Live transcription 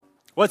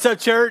What's up,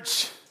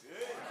 church?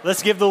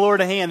 Let's give the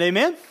Lord a hand.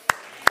 Amen.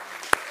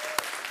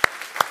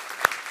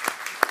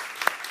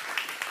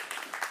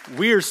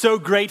 We are so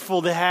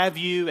grateful to have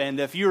you, and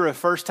if you're a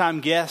first-time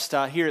guest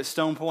here at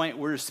Stone Point,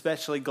 we're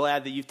especially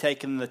glad that you've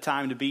taken the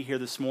time to be here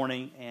this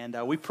morning, and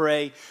we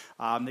pray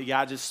that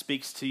God just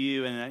speaks to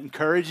you and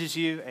encourages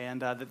you,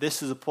 and that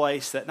this is a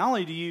place that not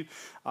only do you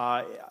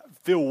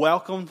feel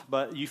welcomed,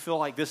 but you feel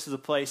like this is a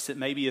place that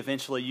maybe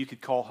eventually you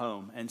could call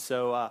home. And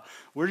so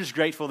we're just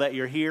grateful that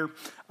you're here.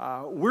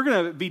 We're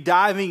going to be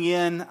diving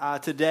in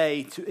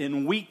today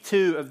in week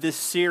 2 of this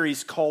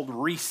series called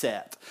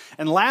Reset.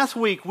 And last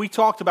week we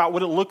talked about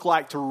what it looked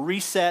like to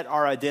reset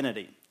our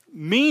identity.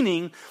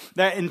 Meaning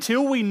that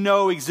until we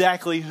know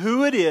exactly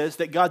who it is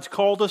that God's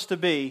called us to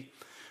be,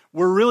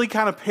 we're really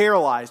kind of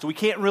paralyzed. We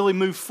can't really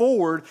move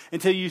forward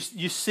until you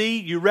see,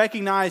 you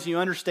recognize, you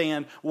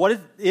understand what it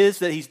is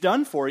that He's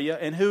done for you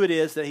and who it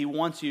is that He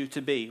wants you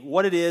to be,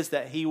 what it is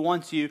that He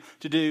wants you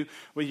to do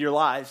with your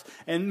lives.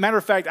 And matter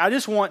of fact, I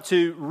just want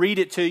to read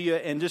it to you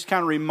and just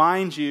kind of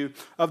remind you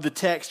of the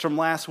text from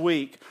last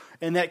week.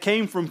 And that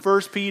came from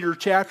 1 Peter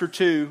chapter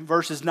 2,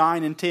 verses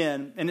 9 and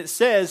 10. And it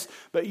says,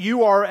 "But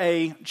you are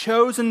a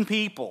chosen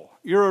people.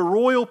 You're a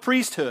royal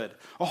priesthood,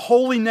 a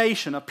holy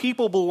nation, a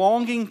people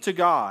belonging to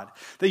God,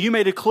 that you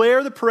may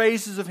declare the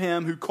praises of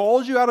Him who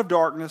called you out of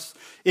darkness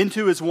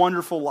into His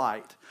wonderful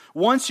light.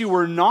 Once you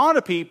were not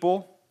a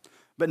people,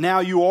 but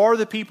now you are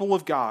the people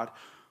of God.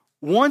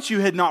 Once you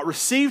had not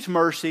received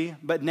mercy,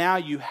 but now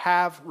you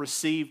have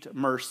received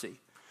mercy."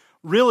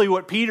 Really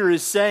what Peter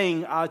is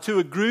saying to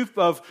a group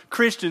of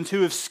Christians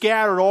who have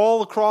scattered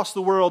all across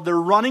the world, they're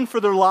running for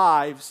their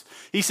lives.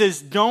 He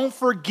says, don't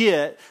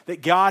forget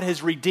that God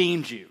has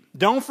redeemed you.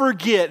 Don't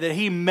forget that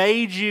He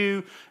made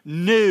you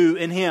new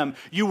in Him.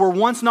 You were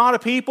once not a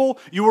people,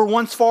 you were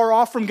once far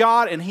off from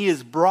God, and He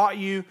has brought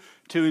you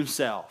to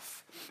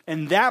Himself.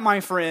 And that, my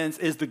friends,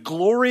 is the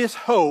glorious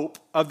hope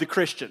of the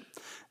Christian.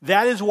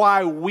 That is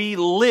why we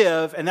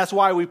live, and that's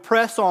why we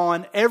press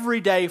on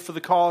every day for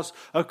the cause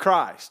of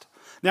Christ.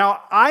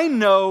 Now, I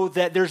know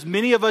that there's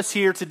many of us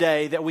here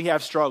today that we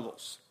have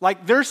struggles.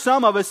 Like, there's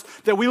some of us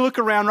that we look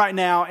around right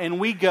now and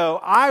we go,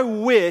 I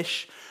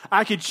wish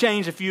I could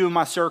change a few of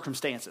my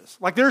circumstances.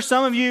 Like, there's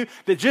some of you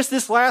that just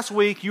this last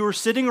week, you were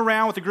sitting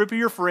around with a group of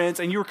your friends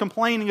and you were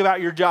complaining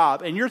about your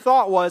job. And your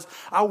thought was,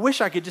 I wish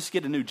I could just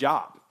get a new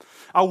job.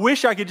 I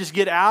wish I could just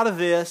get out of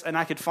this and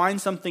I could find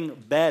something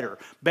better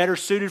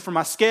suited for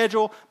my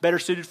schedule, better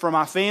suited for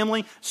my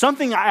family,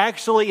 something I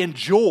actually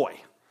enjoy.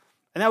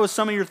 And that was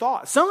some of your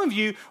thoughts. Some of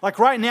you, like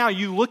right now,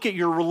 you look at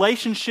your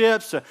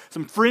relationships,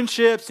 some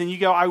friendships, and you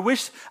go, I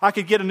wish I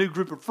could get a new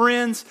group of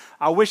friends.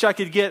 I wish I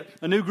could get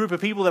a new group of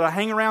people that I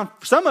hang around.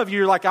 Some of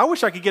you are like, I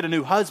wish I could get a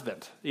new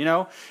husband, you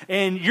know?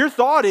 And your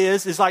thought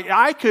is like,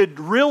 I could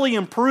really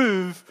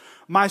improve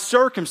my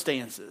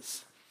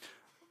circumstances.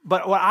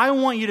 But what I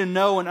want you to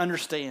know and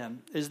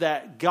understand is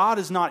that God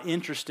is not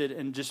interested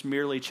in just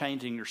merely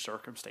changing your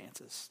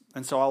circumstances.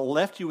 And so I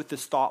left you with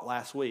this thought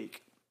last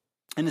week.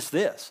 And it's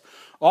this.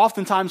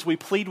 Oftentimes we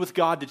plead with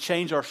God to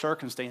change our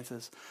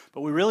circumstances,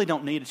 but we really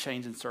don't need a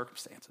change in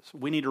circumstances.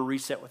 We need to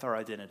reset with our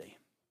identity.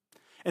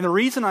 And the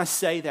reason I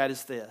say that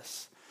is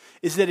this,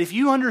 is that if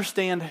you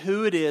understand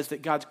who it is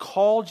that God's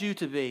called you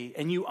to be,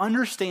 and you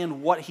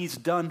understand what He's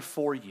done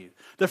for you,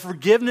 the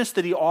forgiveness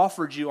that He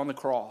offered you on the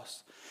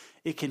cross,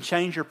 it can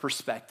change your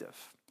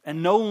perspective.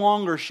 And no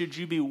longer should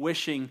you be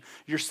wishing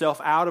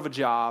yourself out of a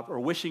job or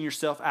wishing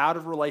yourself out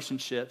of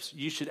relationships.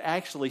 You should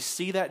actually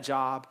see that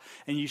job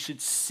and you should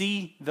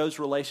see those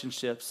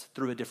relationships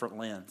through a different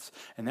lens.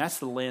 And that's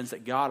the lens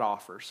that God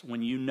offers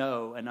when you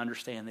know and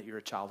understand that you're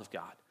a child of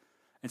God.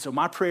 And so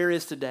my prayer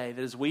is today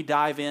that as we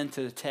dive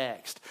into the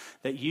text,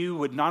 that you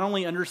would not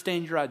only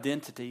understand your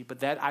identity, but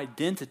that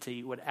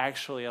identity would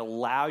actually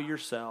allow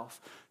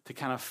yourself to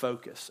kind of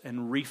focus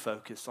and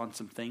refocus on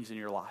some things in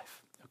your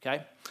life.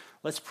 Okay?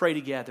 Let's pray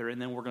together, and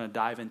then we're going to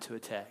dive into a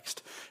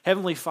text.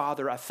 Heavenly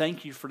Father, I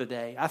thank You for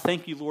today. I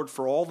thank You, Lord,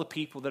 for all the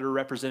people that are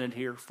represented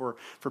here, for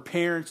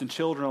parents and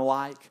children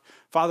alike.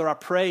 Father, I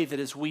pray that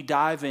as we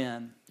dive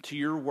in to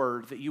Your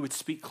word, that You would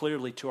speak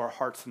clearly to our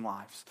hearts and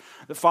lives.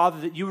 That,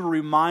 Father, that You would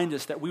remind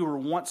us that we were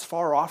once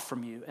far off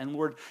from You, and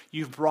Lord,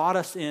 You've brought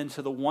us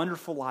into the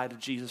wonderful light of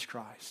Jesus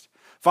Christ.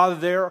 Father,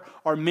 there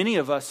are many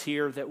of us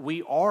here that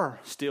we are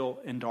still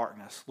in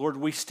darkness. Lord,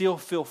 we still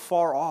feel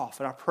far off.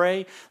 And I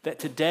pray that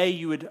today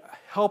You would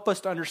help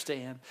us to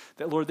understand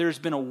that, Lord, there's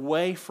been a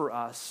way for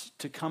us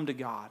to come to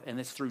God,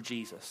 and it's through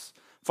Jesus.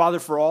 Father,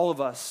 for all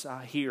of us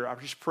here, I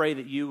just pray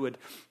that You would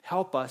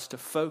help us to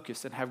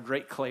focus and have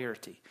great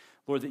clarity.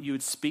 Lord, that You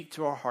would speak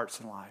to our hearts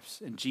and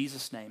lives. In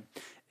Jesus' name,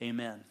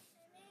 amen.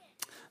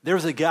 There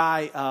was a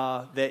guy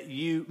that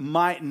you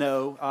might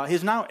know.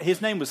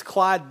 His name was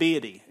Clyde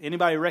Beatty.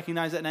 Anybody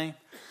recognize that name?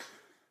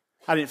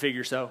 I didn't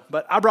figure so,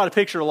 but I brought a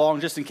picture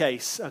along just in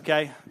case,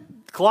 okay?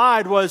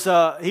 Clyde was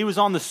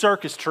on the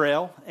circus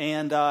trail,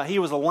 and he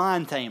was a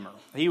lion tamer.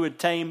 He would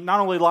tame not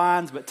only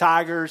lions, but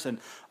tigers and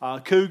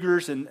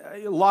cougars and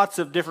lots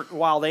of different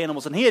wild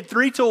animals. And he had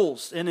 3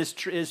 tools in his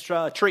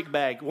trick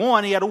bag.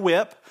 One, he had a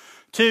whip.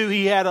 2,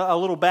 he had a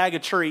little bag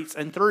of treats.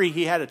 And 3,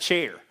 he had a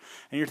chair.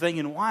 And you're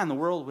thinking, why in the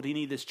world would he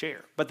need this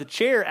chair? But the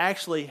chair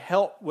actually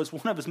was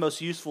one of his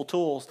most useful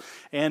tools.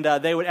 And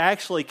they would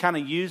actually kind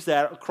of use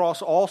that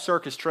across all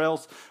circus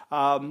trails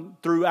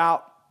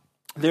throughout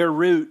their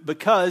route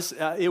because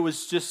it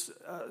was just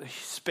a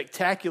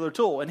spectacular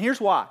tool. And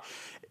here's why.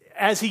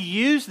 As he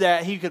used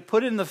that, he could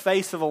put it in the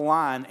face of a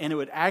lion and it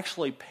would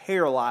actually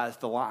paralyze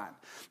the lion.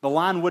 The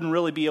lion wouldn't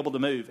really be able to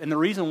move. And the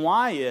reason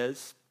why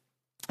is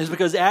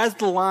because as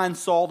the lion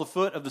saw the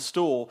foot of the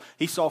stool,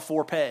 he saw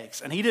 4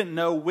 pegs. And he didn't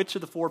know which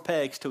of the 4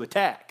 pegs to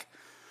attack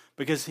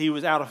because he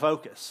was out of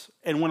focus.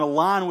 And when a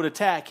lion would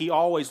attack, he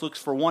always looks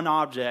for one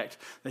object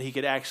that he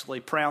could actually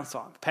pounce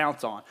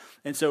on.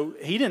 And so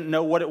he didn't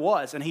know what it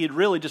was, and he had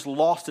really just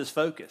lost his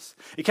focus.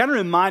 It kind of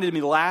reminded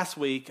me last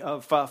week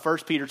of 1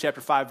 Peter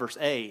chapter 5, verse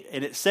 8.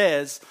 And it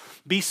says,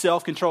 be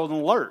self-controlled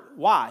and alert.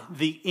 Why?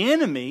 The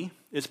enemy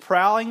is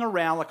prowling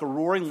around like a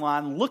roaring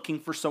lion looking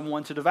for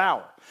someone to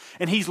devour.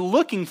 And he's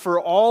looking for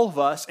all of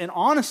us. And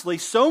honestly,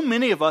 so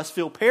many of us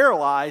feel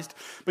paralyzed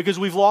because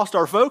we've lost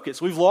our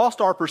focus. We've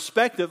lost our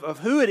perspective of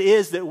who it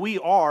is that we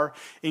are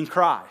in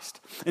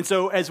Christ. And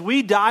so as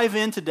we dive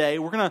in today,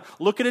 we're going to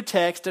look at a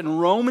text in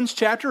Romans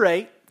chapter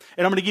 8.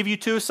 And I'm going to give you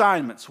 2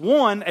 assignments.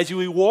 One, as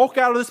we walk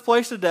out of this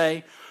place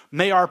today,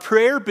 may our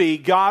prayer be,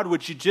 God,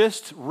 would you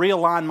just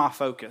realign my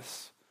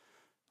focus?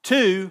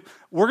 2,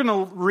 we're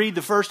going to read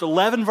the first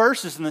 11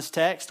 verses in this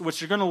text,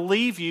 which are going to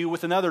leave you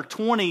with another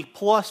 20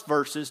 plus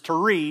verses to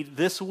read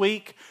this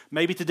week,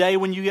 maybe today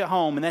when you get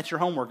home, and that's your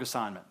homework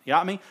assignment. You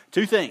got me?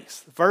 2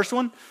 things. The first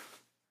one,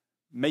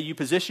 may you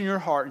position your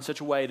heart in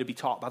such a way to be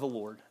taught by the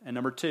Lord. And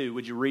number 2,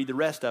 would you read the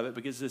rest of it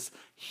because it's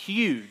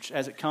huge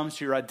as it comes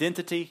to your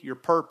identity, your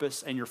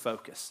purpose, and your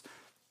focus.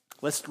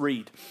 Let's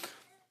read.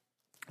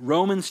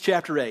 Romans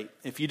chapter 8.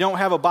 If you don't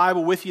have a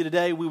Bible with you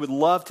today, we would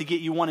love to get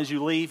you one as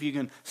you leave. You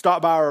can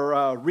stop by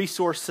our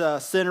resource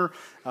center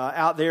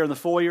out there in the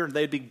foyer.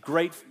 They'd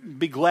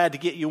be glad to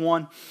get you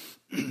one.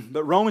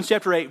 But Romans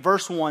chapter 8,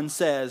 verse 1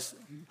 says,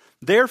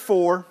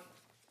 therefore,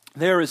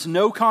 there is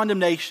no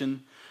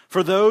condemnation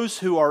for those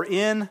who are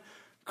in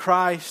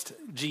Christ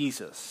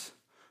Jesus.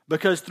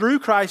 Because through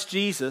Christ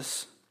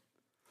Jesus,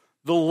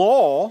 the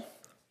law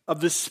of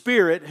the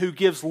Spirit who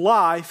gives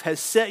life has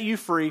set you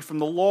free from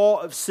the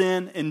law of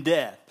sin and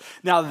death.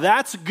 Now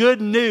that's good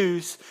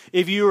news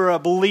if you are a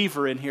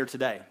believer in here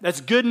today.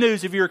 That's good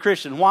news if you're a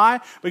Christian.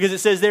 Why? Because it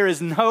says there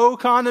is no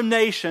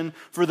condemnation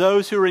for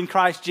those who are in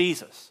Christ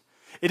Jesus.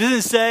 It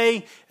doesn't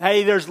say,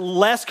 hey, there's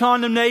less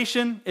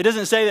condemnation. It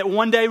doesn't say that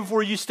one day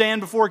before you stand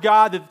before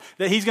God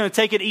that He's going to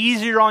take it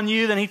easier on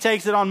you than He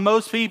takes it on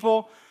most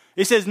people.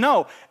 It says,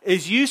 no,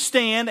 as you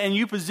stand and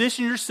you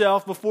position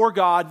yourself before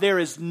God, there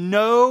is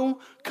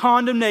no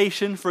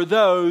condemnation for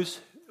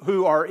those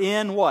who are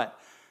in what?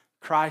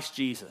 Christ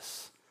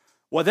Jesus.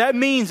 What that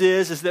means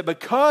is that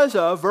because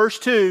of, verse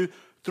 2,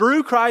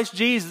 through Christ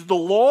Jesus, the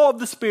law of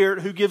the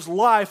Spirit who gives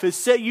life has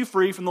set you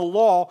free from the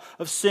law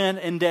of sin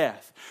and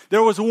death.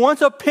 There was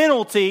once a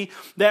penalty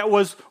that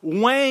was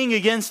weighing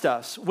against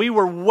us. We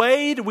were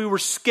weighed, we were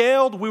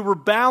scaled, we were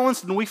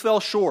balanced, and we fell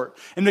short.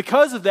 And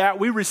because of that,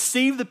 we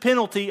received the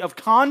penalty of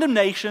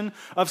condemnation,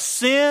 of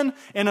sin,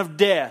 and of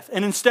death.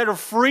 And instead of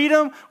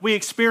freedom, we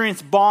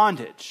experience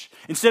bondage.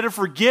 Instead of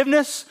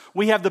forgiveness,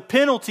 we have the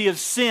penalty of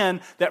sin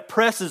that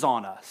presses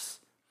on us.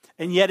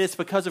 And yet it's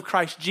because of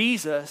Christ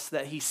Jesus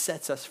that He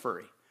sets us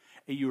free.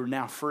 And you are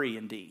now free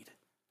indeed.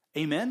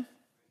 Amen?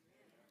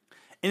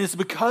 And it's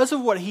because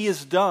of what He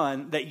has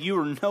done that you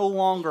are no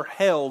longer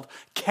held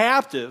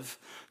captive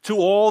to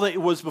all that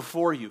was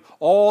before you,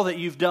 all that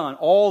you've done,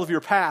 all of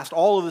your past,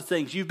 all of the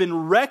things. You've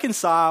been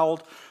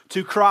reconciled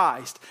to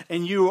Christ,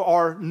 and you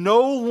are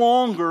no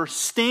longer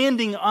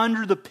standing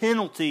under the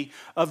penalty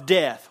of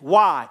death.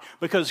 Why?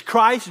 Because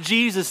Christ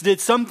Jesus did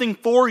something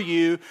for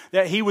you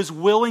that He was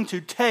willing to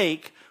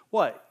take,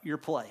 what? Your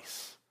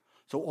place.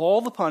 So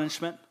all the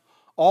punishment,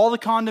 all the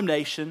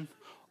condemnation,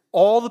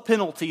 all the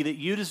penalty that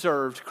you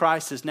deserved,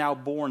 Christ has now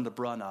borne the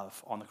brunt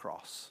of on the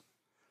cross.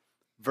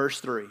 Verse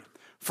 3.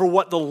 For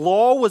what the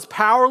law was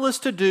powerless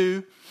to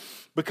do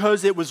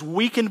because it was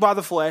weakened by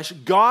the flesh,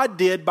 God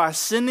did by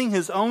sending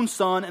His own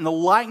Son in the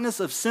likeness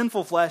of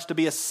sinful flesh to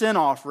be a sin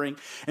offering.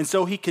 And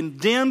so He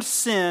condemned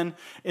sin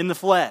in the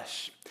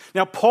flesh.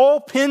 Now,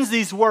 Paul pens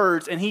these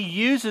words, and he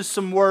uses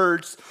some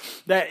words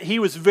that he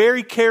was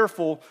very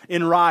careful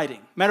in writing.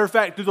 Matter of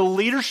fact, through the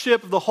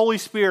leadership of the Holy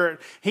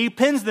Spirit, he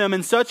pens them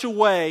in such a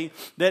way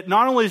that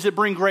not only does it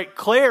bring great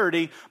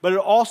clarity, but it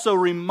also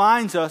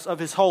reminds us of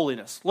His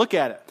holiness. Look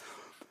at it.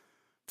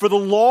 For the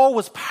law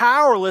was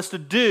powerless to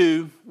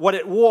do what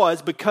it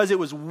was because it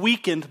was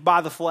weakened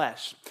by the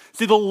flesh.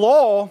 See, the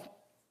law,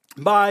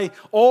 by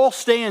all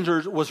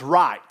standards, was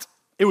right.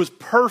 It was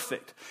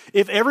perfect.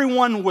 If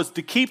everyone was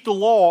to keep the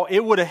law, it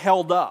would have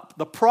held up.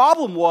 The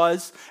problem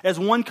was, as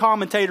one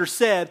commentator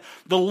said,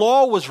 the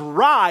law was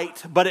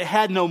right, but it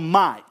had no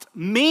might.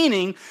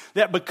 Meaning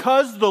that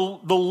because the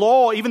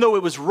law, even though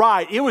it was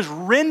right, it was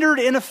rendered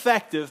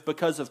ineffective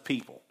because of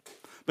people.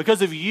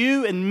 Because of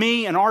you and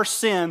me and our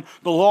sin,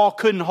 the law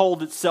couldn't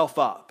hold itself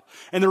up.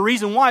 And the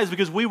reason why is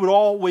because we would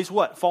always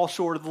what? Fall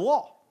short of the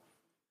law.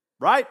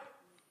 Right?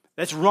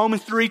 That's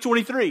Romans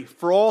 3:23.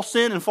 For all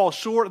sin and fall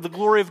short of the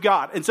glory of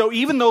God. And so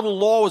even though the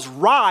law was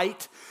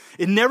right,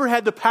 it never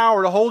had the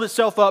power to hold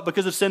itself up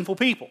because of sinful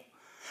people.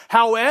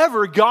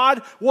 However, God,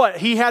 what?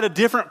 He had a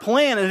different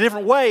plan and a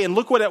different way, and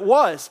look what it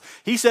was.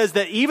 He says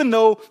that even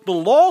though the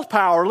law's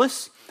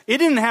powerless, it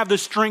didn't have the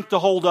strength to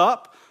hold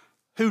up.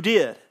 Who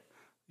did?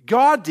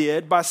 God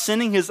did by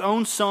sending his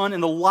own son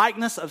in the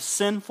likeness of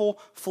sinful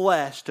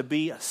flesh to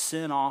be a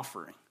sin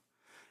offering.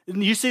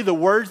 And you see the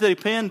words that he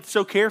penned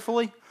so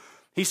carefully?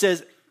 He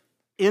says,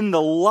 in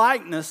the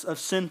likeness of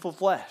sinful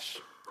flesh.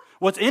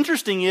 What's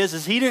interesting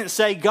is he didn't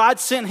say God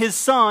sent his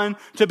son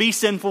to be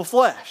sinful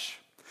flesh.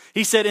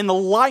 He said in the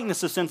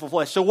likeness of sinful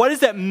flesh. So what does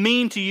that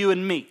mean to you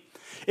and me?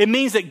 It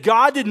means that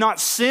God did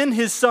not send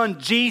his son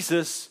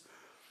Jesus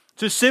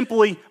to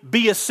simply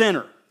be a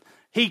sinner.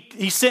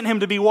 He sent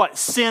him to be what?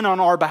 Sin on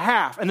our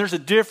behalf. And there's a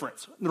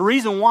difference. The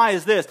reason why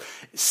is this.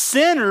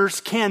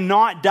 Sinners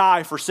cannot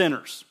die for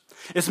sinners.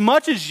 As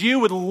much as you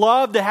would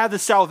love to have the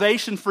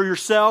salvation for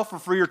yourself or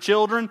for your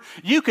children,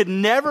 you could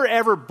never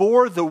ever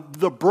bore the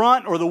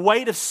brunt or the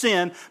weight of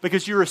sin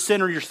because you're a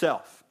sinner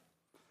yourself.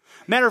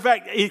 Matter of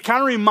fact, it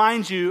kind of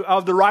reminds you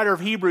of the writer of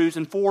Hebrews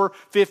in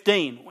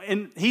 4:15.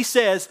 And he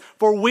says,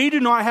 for we do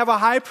not have a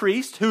high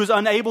priest who is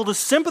unable to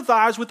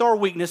sympathize with our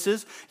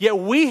weaknesses, yet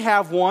we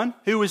have one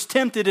who is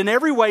tempted in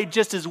every way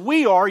just as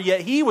we are,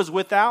 yet he was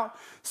without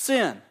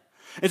sin.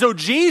 And so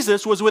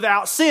Jesus was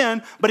without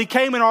sin, but he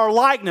came in our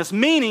likeness,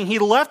 meaning he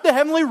left the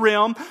heavenly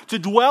realm to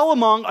dwell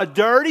among a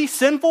dirty,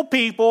 sinful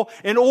people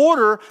in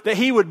order that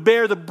he would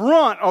bear the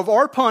brunt of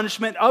our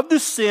punishment, of the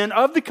sin,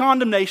 of the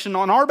condemnation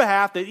on our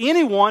behalf, that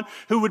anyone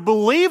who would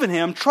believe in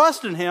him,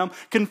 trust in him,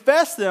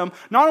 confess them,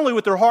 not only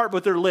with their heart but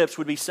with their lips,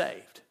 would be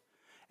saved.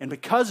 And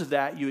because of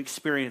that, you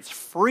experience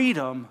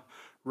freedom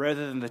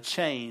rather than the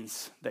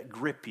chains that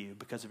grip you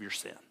because of your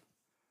sin.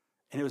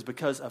 And it was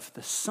because of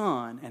the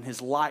Son and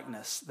his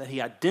likeness that he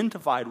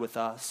identified with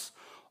us,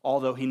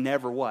 although he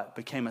never what?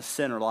 Became a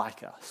sinner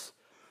like us.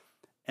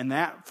 And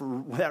that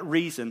for that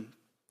reason,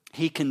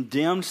 he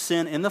condemned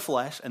sin in the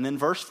flesh. And then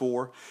verse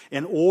 4,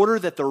 in order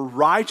that the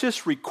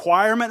righteous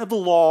requirement of the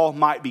law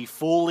might be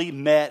fully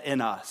met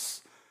in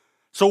us.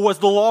 So was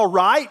the law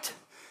right?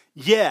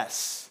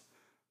 Yes.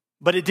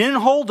 But it didn't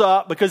hold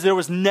up because there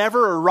was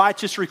never a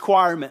righteous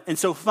requirement. And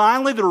so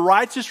finally the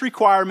righteous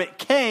requirement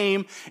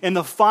came in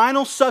the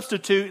final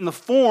substitute in the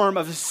form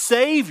of a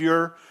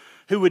Savior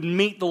who would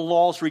meet the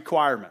law's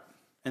requirement.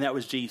 And that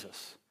was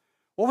Jesus.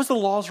 What was the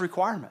law's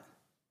requirement?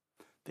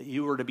 That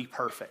you were to be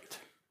perfect.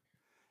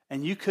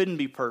 And you couldn't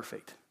be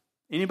perfect.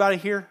 Anybody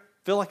here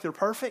feel like they're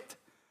perfect?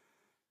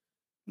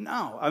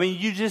 No. I mean,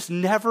 you just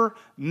never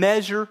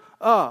measure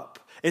up.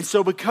 And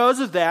so because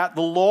of that,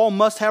 the law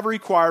must have a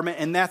requirement,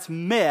 and that's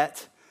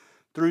met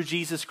through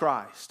Jesus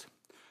Christ.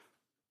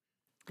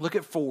 Look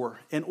at 4.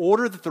 In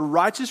order that the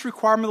righteous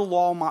requirement of the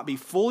law might be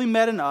fully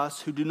met in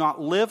us who do not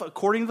live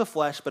according to the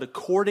flesh, but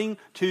according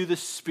to the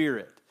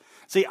Spirit.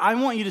 See, I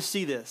want you to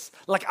see this.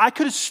 Like I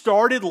could have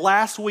started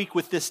last week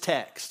with this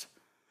text.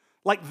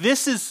 Like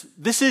this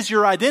is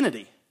your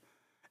identity.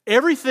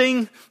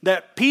 Everything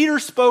that Peter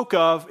spoke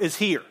of is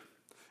here.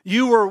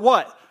 You were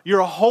what? You're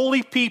a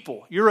holy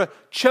people. You're a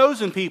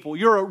chosen people.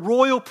 You're a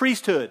royal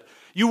priesthood.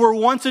 You were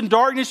once in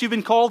darkness. You've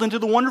been called into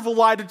the wonderful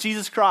light of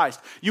Jesus Christ.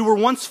 You were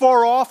once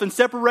far off and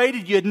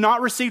separated. You had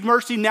not received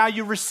mercy. Now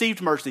you've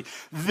received mercy.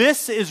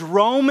 This is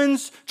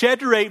Romans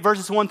chapter 8,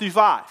 verses 1 through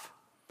 5.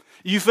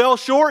 You fell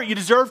short. You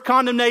deserve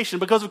condemnation.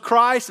 Because of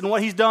Christ and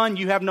what he's done,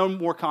 you have no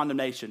more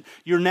condemnation.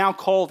 You're now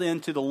called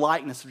into the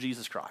likeness of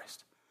Jesus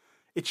Christ.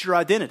 It's your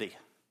identity.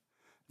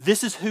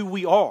 This is who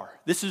we are.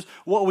 This is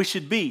what we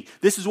should be.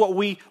 This is what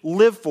we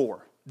live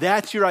for.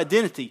 That's your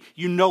identity.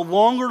 You no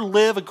longer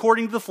live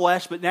according to the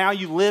flesh, but now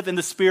you live in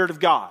the Spirit of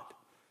God.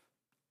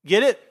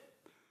 Get it?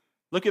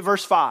 Look at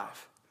verse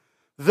 5.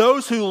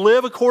 Those who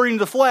live according to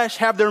the flesh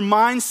have their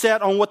mind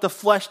set on what the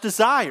flesh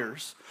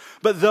desires.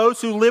 But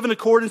those who live in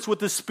accordance with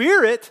the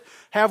Spirit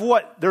have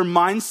what? Their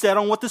mind set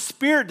on what the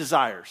Spirit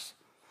desires.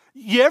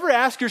 You ever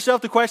ask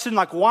yourself the question,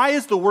 like, why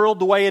is the world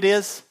the way it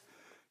is?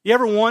 You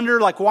ever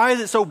wonder, like, why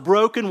is it so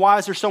broken? Why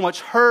is there so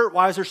much hurt?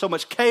 Why is there so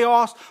much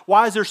chaos?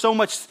 Why is there so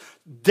much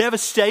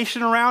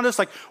devastation around us?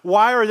 Like,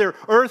 why are there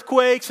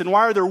earthquakes and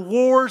why are there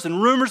wars and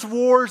rumors of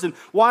wars? And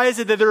why is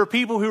it that there are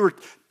people who are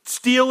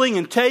stealing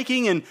and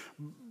taking and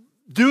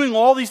doing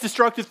all these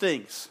destructive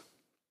things?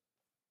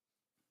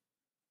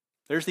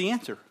 There's the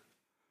answer.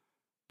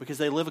 Because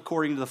they live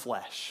according to the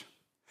flesh.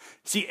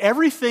 See,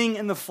 everything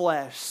in the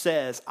flesh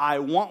says, I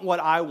want what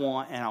I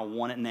want and I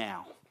want it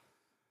now.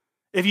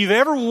 If you've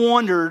ever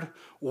wondered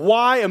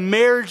why a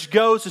marriage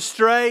goes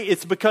astray,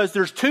 it's because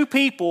there's two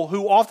people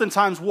who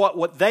oftentimes want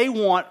what they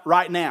want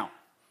right now.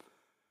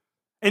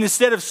 And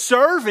instead of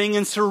serving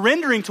and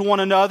surrendering to one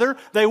another,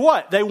 they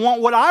what? They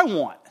want what I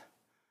want.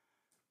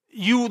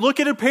 You look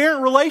at a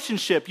parent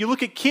relationship, you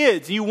look at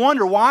kids, you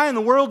wonder why in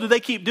the world do they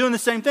keep doing the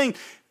same thing?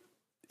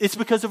 It's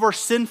because of our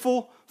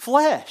sinful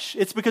flesh.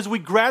 It's because we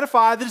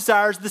gratify the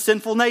desires of the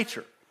sinful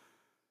nature.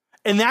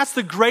 And that's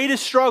the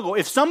greatest struggle.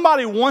 If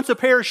somebody wants a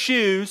pair of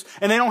shoes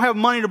and they don't have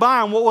money to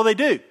buy them, what will they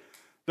do?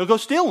 They'll go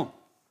steal them.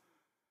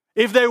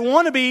 If they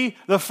want to be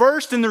the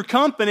first in their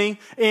company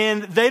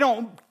and they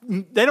don't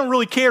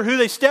really care who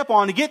they step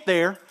on to get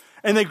there,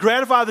 and they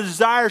gratify the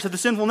desires of the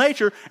sinful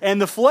nature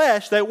and the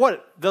flesh,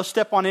 they'll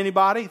step on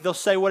anybody, they'll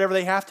say whatever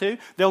they have to,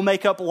 they'll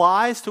make up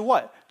lies to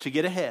what? To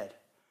get ahead.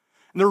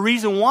 And the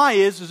reason why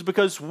is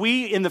because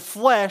we in the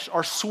flesh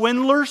are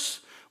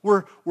swindlers,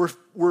 we're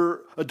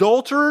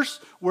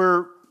adulterers,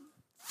 we're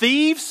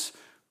thieves,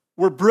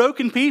 we're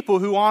broken people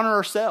who honor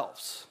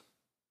ourselves.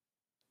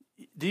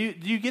 Do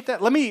you get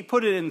that? Let me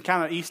put it in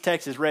kind of East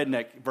Texas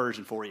redneck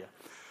version for you.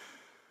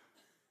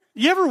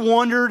 You ever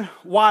wondered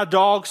why a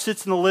dog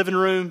sits in the living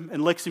room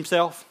and licks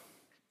himself?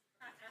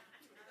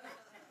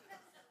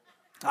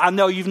 I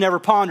know you've never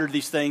pondered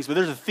these things, but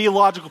there's a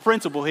theological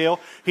principle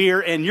here,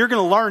 and you're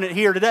going to learn it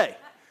here today.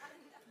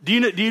 Do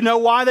you know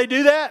why they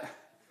do that?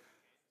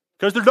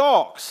 Because they're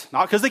dogs.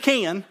 Not because they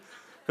can,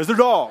 because they're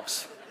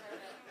dogs.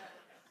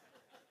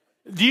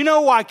 Do you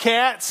know why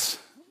cats,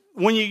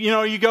 when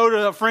you go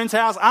to a friend's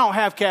house, I don't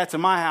have cats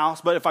in my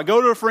house, but if I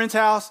go to a friend's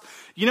house,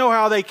 you know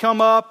how they come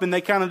up and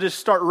they kind of just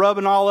start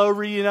rubbing all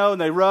over you, and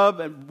they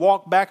rub and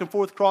walk back and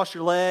forth across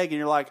your leg, and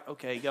you're like,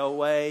 okay, go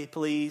away,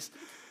 please.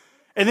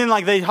 And then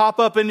they hop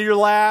up into your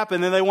lap,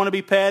 and then they want to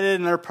be petted,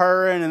 and they're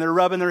purring, and they're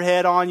rubbing their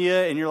head on you,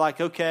 and you're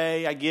like,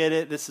 okay, I get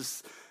it, this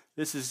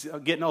is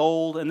getting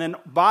old. And then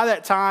by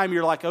that time,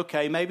 you're like,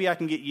 okay, maybe I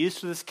can get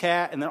used to this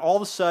cat, and then all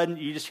of a sudden,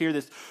 you just hear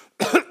this,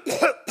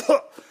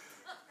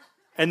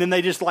 and then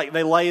they just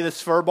they lay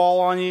this fur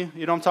ball on you,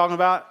 you know what I'm talking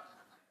about?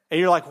 And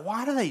you're like,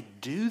 why do they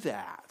do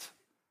that?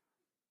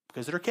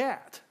 Because they're a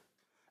cat.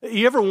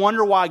 You ever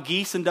wonder why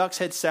geese and ducks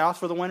head south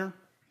for the winter?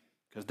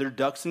 Because they're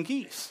ducks and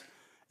geese.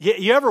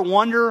 You ever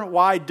wonder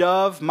why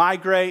dove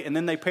migrate and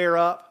then they pair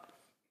up?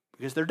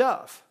 Because they're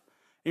dove.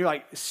 And you're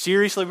like,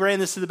 seriously, Brandon,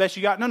 this is the best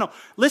you got? No.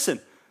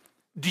 Listen,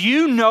 do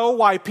you know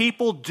why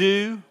people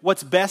do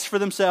what's best for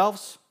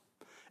themselves?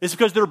 It's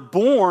because they're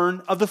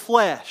born of the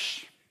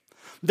flesh.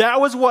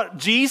 That was what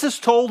Jesus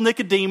told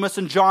Nicodemus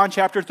in John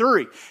chapter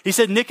 3. He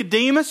said,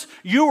 Nicodemus,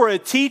 you are a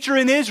teacher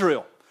in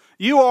Israel.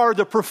 You are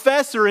the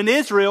professor in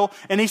Israel.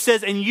 And he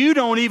says, and you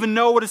don't even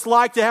know what it's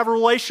like to have a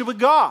relationship with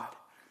God.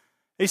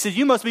 He said,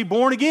 you must be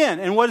born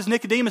again. And what does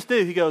Nicodemus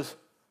do? He goes,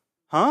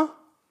 huh?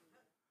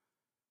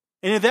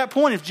 And at that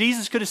point, if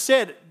Jesus could have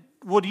said,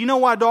 well, do you know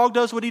why a dog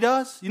does what he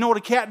does? You know what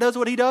a cat does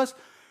what he does?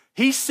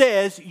 He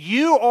says,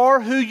 you are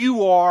who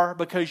you are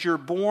because you're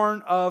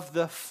born of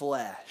the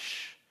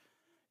flesh.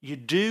 You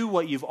do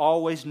what you've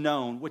always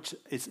known, which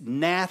is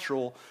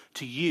natural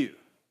to you.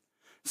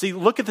 See,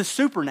 look at the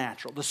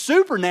supernatural. The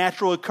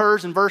supernatural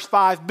occurs in verse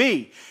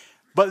 5b.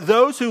 But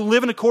those who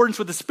live in accordance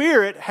with the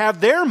Spirit have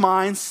their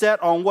minds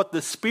set on what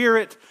the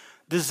Spirit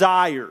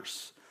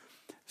desires.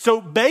 So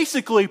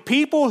basically,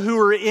 people who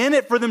are in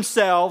it for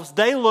themselves,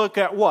 they look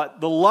at what?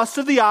 The lust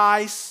of the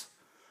eyes,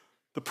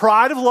 the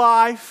pride of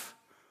life.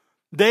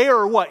 They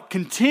are what?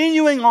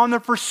 Continuing on the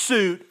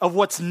pursuit of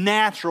what's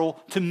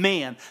natural to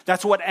man.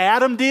 That's what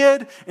Adam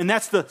did, and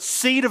that's the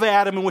seed of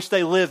Adam in which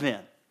they live in.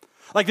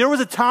 There was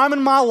a time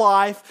in my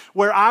life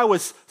where I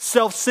was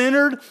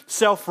self-centered,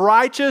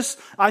 self-righteous.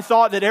 I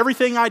thought that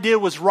everything I did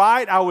was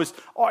right. I was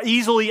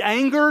easily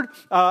angered.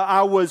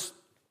 I was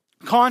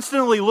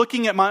constantly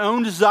looking at my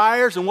own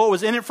desires and what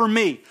was in it for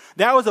me.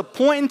 That was a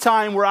point in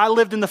time where I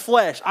lived in the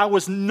flesh. I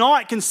was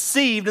not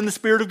conceived in the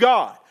Spirit of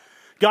God.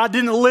 God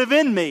didn't live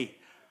in me.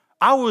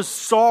 I was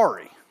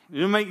sorry.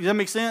 Does that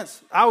make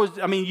sense?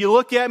 You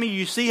look at me,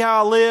 you see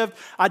how I lived.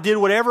 I did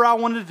whatever I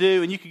wanted to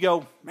do, and you could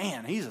go,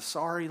 man, he's a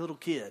sorry little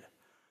kid.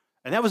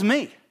 And that was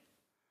me.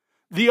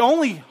 The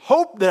only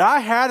hope that I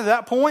had at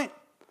that point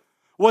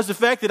was the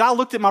fact that I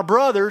looked at my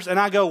brothers and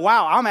I go,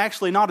 wow, I'm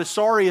actually not as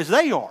sorry as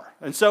they are.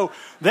 And so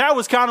that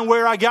was kind of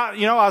where I got,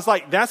 I was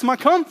like, that's my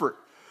comfort.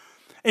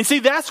 And see,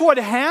 that's what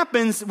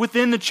happens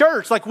within the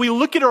church. We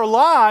look at our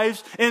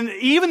lives, and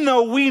even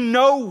though we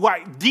know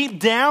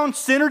deep down,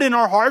 centered in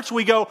our hearts,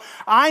 we go,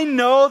 I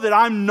know that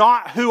I'm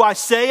not who I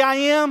say I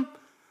am,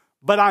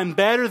 but I'm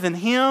better than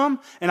him,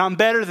 and I'm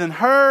better than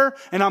her,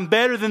 and I'm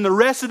better than the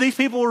rest of these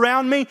people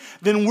around me.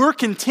 Then we're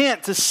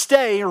content to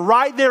stay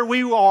right there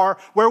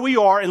where we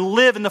are, and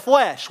live in the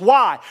flesh.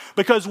 Why?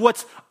 Because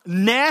what's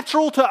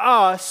natural to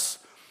us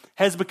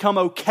has become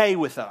okay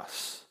with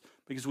us,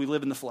 because we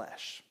live in the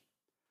flesh.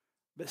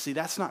 But see,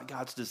 that's not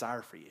God's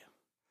desire for you.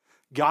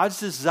 God's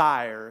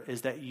desire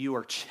is that you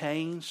are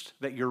changed,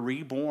 that you're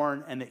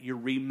reborn, and that you're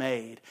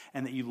remade,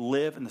 and that you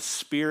live in the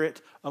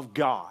Spirit of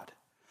God.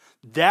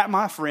 That,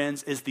 my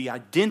friends, is the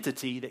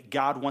identity that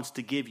God wants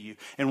to give you.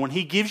 And when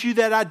he gives you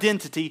that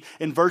identity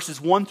in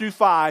verses 1 through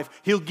 5,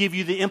 he'll give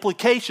you the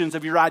implications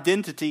of your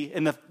identity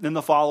in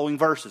the following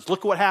verses.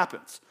 Look what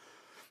happens.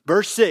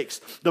 Verse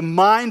 6, the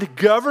mind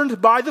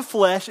governed by the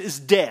flesh is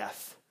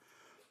death.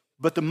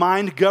 But the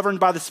mind governed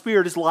by the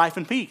Spirit is life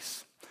and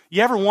peace.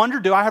 You ever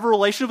wonder, do I have a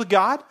relationship with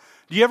God?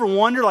 Do you ever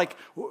wonder,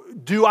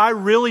 do I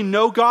really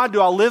know God?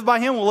 Do I live by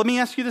him? Well, let me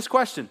ask you this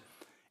question.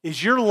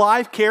 Is your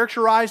life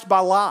characterized by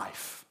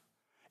life?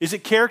 Is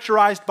it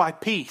characterized by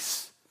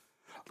peace?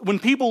 When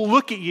people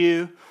look at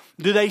you,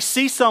 do they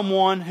see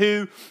someone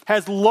who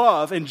has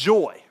love and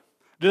joy?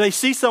 Do they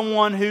see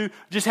someone who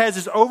just has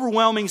this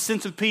overwhelming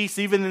sense of peace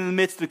even in the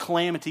midst of the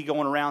calamity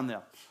going around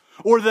them?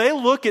 Or do they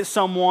look at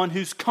someone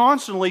who's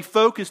constantly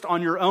focused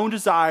on your own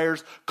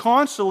desires,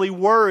 constantly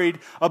worried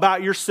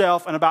about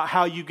yourself and about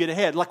how you get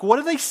ahead? Like, what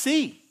do they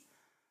see?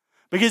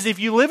 Because if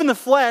you live in the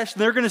flesh,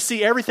 they're going to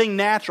see everything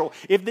natural.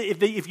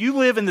 If you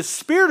live in the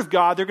Spirit of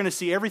God, they're going to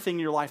see everything in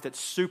your life that's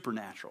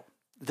supernatural.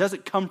 It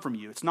doesn't come from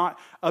you. It's not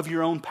of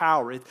your own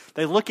power.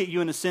 They look at you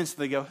in a sense that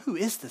they go, who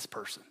is this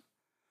person?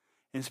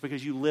 And it's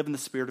because you live in the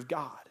Spirit of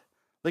God.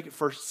 Look at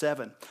verse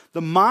 7. The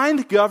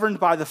mind governed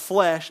by the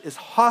flesh is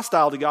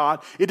hostile to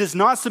God. It does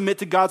not submit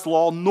to God's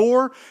law,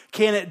 nor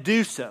can it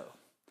do so.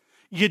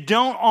 You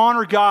don't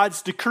honor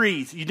God's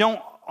decrees. You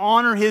don't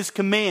honor His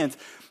commands.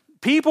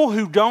 People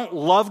who don't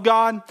love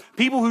God,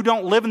 people who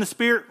don't live in the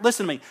Spirit,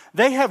 listen to me,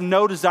 they have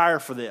no desire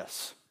for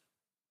this.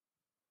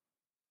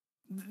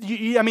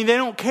 They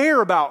don't care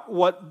about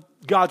what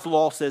God's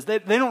law says. They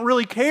don't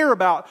really care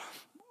about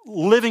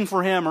living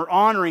for Him or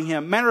honoring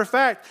Him. Matter of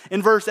fact,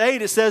 in verse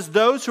 8 it says,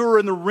 those who are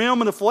in the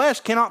realm of the flesh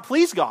cannot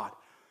please God.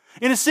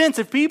 In a sense,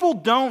 if people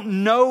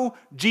don't know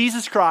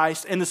Jesus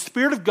Christ and the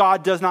Spirit of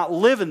God does not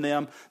live in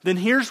them, then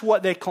here's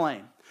what they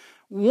claim.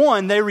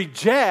 One, they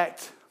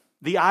reject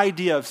the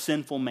idea of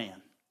sinful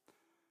man.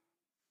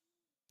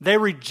 They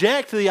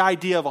reject the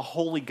idea of a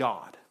holy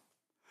God.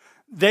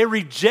 They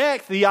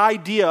reject the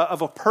idea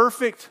of a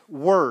perfect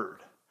word.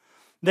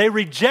 They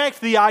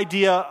reject the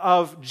idea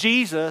of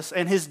Jesus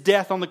and His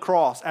death on the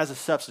cross as a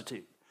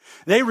substitute.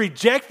 They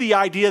reject the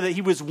idea that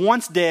He was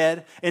once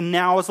dead and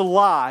now is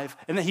alive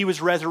and that He was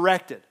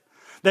resurrected.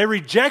 They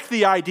reject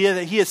the idea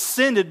that He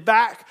ascended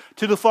back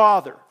to the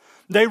Father.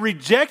 They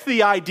reject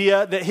the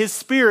idea that His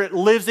Spirit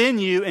lives in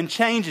you and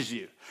changes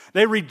you.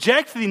 They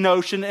reject the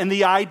notion and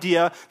the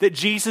idea that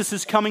Jesus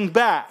is coming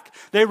back.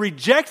 They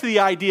reject the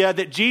idea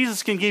that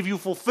Jesus can give you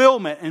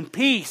fulfillment and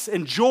peace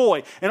and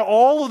joy and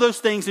all of those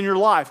things in your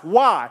life.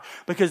 Why?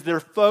 Because they're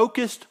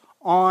focused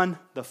on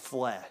the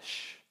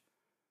flesh.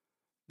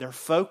 They're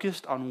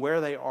focused on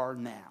where they are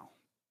now.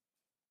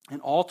 And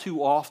all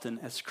too often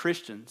as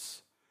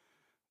Christians,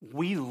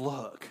 we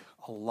look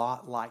a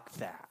lot like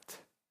that.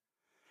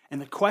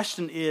 And the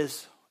question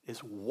is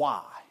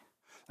why?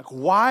 Like,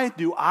 why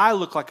do I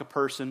look like a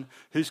person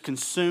who's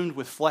consumed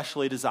with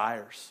fleshly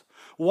desires?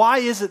 Why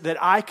is it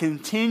that I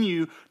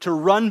continue to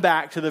run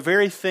back to the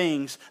very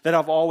things that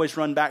I've always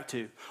run back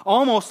to?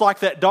 Almost like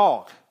that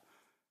dog.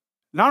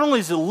 Not only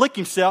does he lick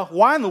himself,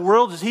 why in the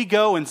world does he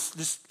go and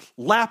just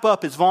lap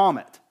up his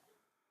vomit?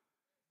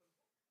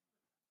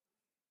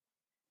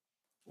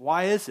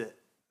 Why is it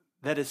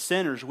that as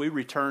sinners we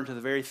return to the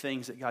very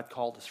things that God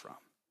called us from?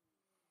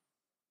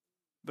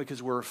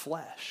 Because we're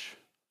flesh.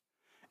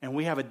 And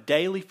we have a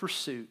daily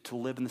pursuit to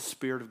live in the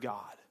Spirit of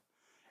God.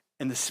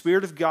 And the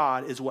Spirit of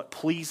God is what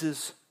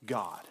pleases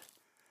God.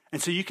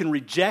 And so you can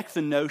reject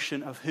the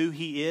notion of who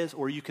He is,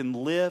 or you can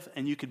live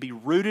and you can be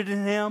rooted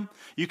in Him.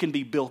 You can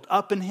be built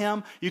up in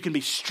Him. You can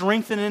be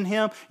strengthened in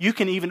Him. You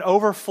can even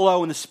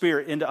overflow in the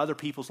Spirit into other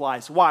people's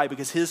lives. Why?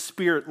 Because His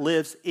Spirit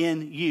lives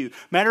in you.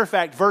 Matter of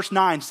fact, verse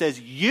 9 says,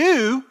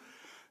 you,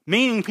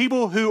 meaning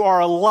people who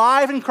are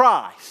alive in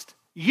Christ,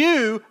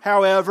 you,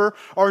 however,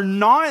 are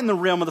not in the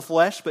realm of the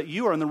flesh, but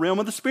you are in the realm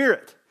of the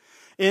Spirit.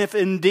 If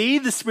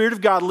indeed the Spirit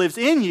of God lives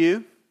in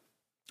you,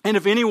 and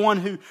if anyone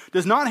who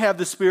does not have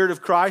the Spirit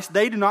of Christ,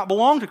 they do not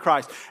belong to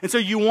Christ. And so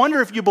you wonder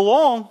if you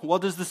belong, well,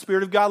 does the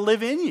Spirit of God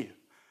live in you?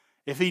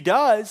 If He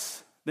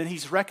does, then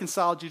He's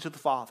reconciled you to the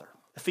Father.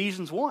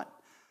 Ephesians 1.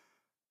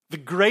 The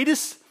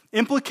greatest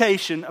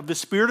implication of the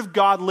Spirit of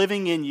God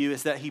living in you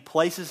is that He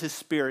places His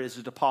Spirit as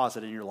a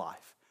deposit in your life.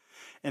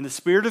 And the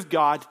Spirit of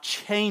God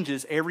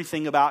changes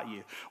everything about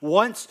you.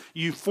 Once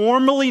you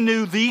formerly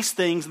knew these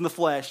things in the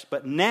flesh,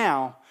 but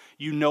now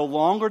you no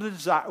longer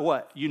desire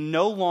what? You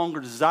no longer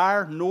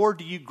desire, nor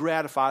do you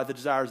gratify the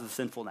desires of the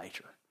sinful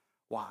nature.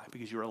 Why?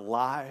 Because you're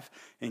alive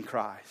in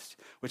Christ.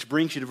 Which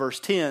brings you to verse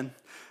 10.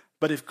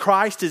 But if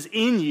Christ is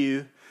in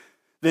you,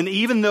 then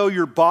even though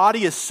your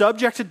body is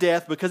subject to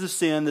death because of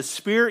sin, the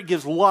Spirit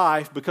gives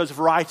life because of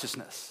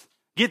righteousness.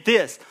 Get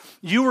this.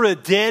 You were a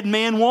dead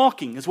man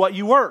walking, is what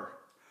you were.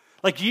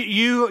 Like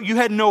you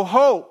had no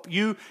hope.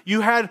 You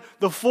had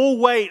the full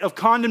weight of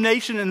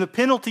condemnation and the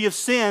penalty of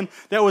sin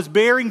that was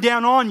bearing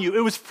down on you.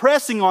 It was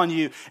pressing on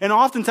you. And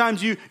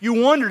oftentimes you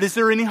wondered, is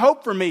there any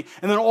hope for me?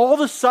 And then all of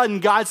a sudden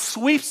God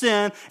sweeps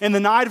in the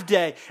night of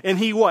day. And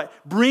He what?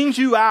 Brings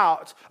you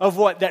out of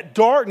what? That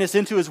darkness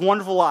into His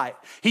wonderful light.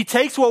 He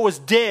takes what was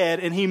dead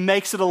and He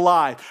makes it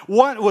alive.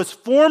 What was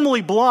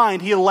formerly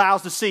blind, He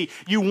allows to see.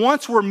 You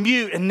once were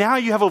mute and now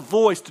you have a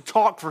voice to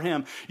talk for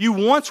Him. You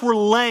once were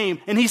lame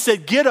and He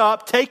said, get up.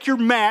 Take your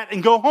mat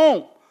and go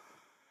home.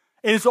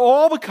 And it's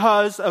all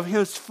because of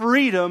His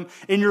freedom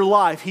in your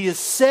life. He has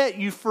set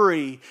you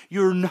free.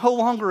 You're no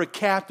longer a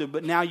captive,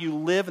 but now you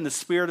live in the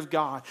Spirit of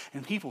God.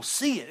 And people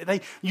see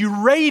it.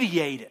 You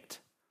radiate it.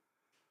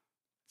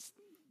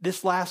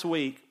 This last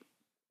week,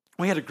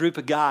 we had a group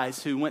of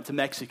guys who went to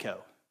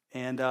Mexico.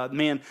 And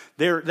man,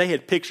 they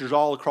had pictures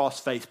all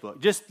across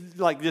Facebook.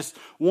 Just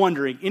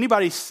wondering,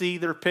 anybody see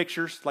their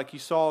pictures like you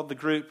saw the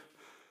group?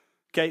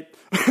 Okay,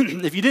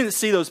 if you didn't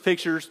see those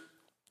pictures,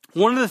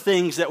 one of the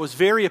things that was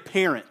very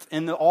apparent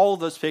in all of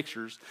those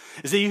pictures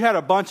is that you had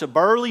a bunch of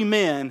burly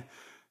men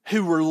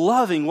who were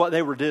loving what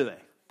they were doing.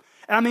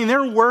 And I mean,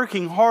 they're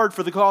working hard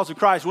for the cause of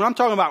Christ. When I'm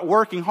talking about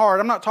working hard,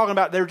 I'm not talking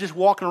about they're just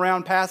walking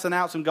around passing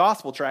out some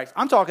gospel tracts.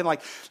 I'm talking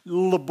like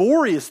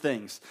laborious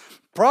things.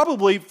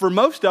 Probably for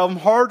most of them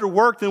harder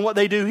work than what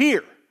they do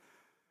here.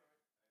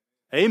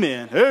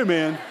 Amen.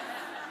 Amen.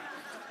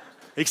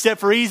 Except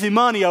for easy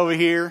money over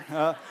here.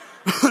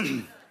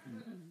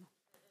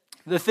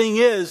 The thing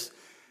is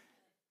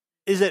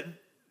that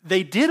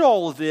they did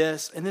all of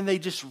this and then they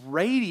just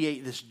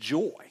radiate this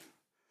joy.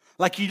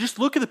 Like you just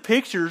look at the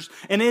pictures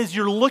and as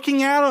you're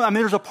looking at them, I mean,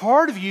 there's a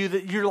part of you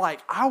that you're like,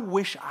 I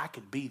wish I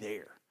could be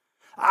there.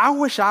 I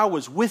wish I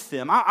was with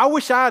them. I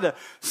wish I had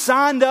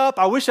signed up.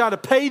 I wish I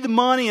had paid the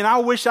money, and I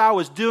wish I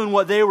was doing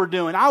what they were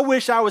doing. I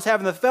wish I was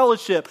having the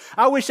fellowship.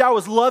 I wish I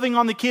was loving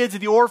on the kids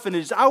at the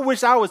orphanage. I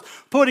wish I was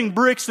putting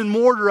bricks and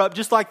mortar up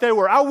just like they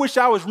were. I wish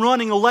I was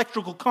running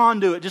electrical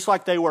conduit just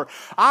like they were.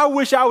 I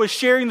wish I was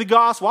sharing the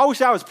gospel. I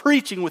wish I was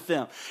preaching with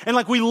them. And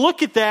like we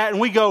look at that and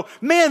we go,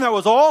 man, that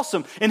was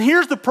awesome. And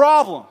here's the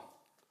problem.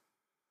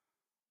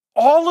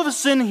 All of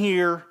us in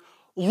here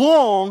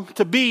long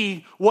to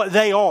be what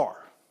they are.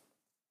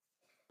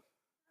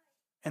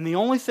 And the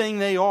only thing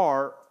they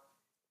are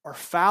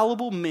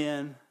fallible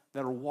men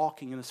that are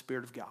walking in the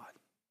Spirit of God.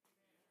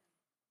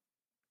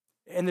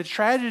 And the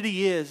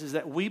tragedy is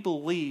that we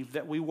believe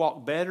that we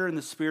walk better in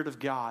the Spirit of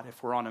God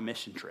if we're on a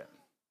mission trip.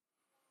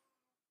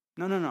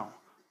 No.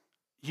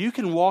 You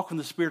can walk in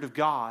the Spirit of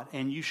God,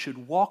 and you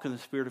should walk in the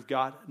Spirit of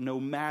God no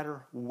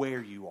matter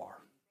where you are.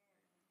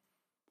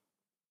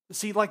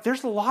 See, like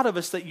there's a lot of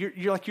us that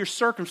you're like your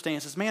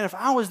circumstances. Man, if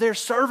I was there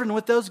serving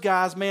with those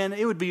guys, man,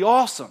 it would be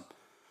awesome.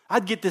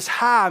 I'd get this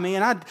high,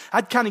 man.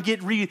 I'd kind of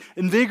get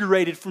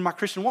reinvigorated from my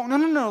Christian walk.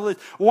 No.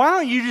 Why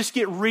don't you just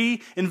get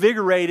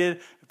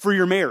reinvigorated for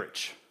your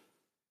marriage?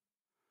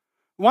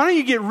 Why don't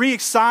you get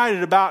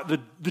re-excited about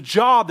the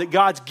job that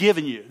God's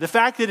given you? The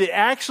fact that it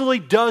actually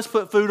does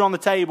put food on the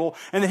table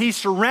and that He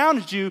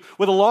surrounded you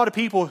with a lot of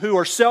people who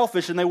are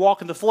selfish and they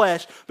walk in the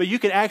flesh, but you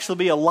can actually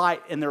be a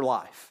light in their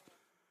life.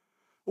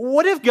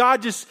 What if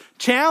God just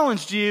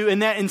challenged you in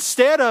that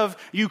instead of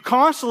you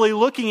constantly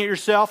looking at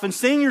yourself and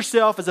seeing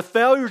yourself as a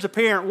failure as a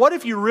parent, what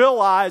if you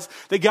realize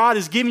that God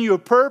has given you a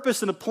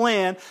purpose and a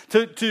plan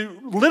to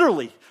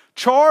literally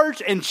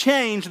charge and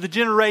change the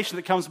generation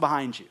that comes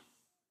behind you?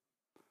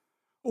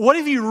 What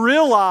if you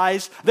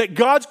realize that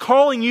God's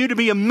calling you to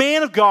be a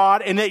man of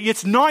God and that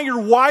it's not your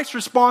wife's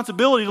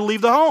responsibility to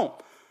leave the home?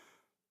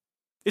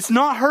 It's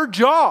not her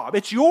job.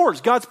 It's yours.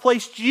 God's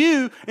placed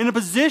you in a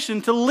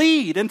position to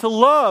lead and to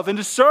love and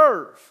to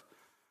serve.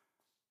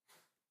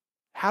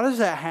 How does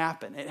that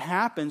happen? It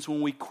happens when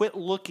we quit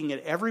looking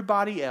at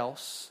everybody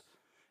else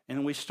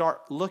and we start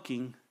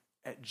looking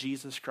at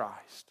Jesus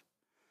Christ.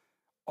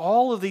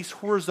 All of these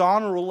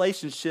horizontal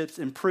relationships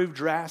improve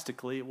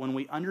drastically when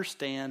we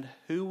understand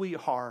who we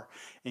are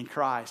in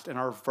Christ and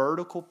our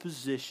vertical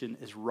position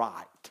is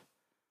right.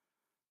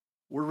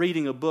 We're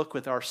reading a book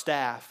with our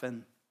staff,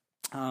 and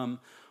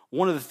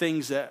one of the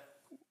things that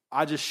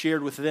I just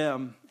shared with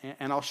them,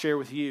 and I'll share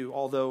with you,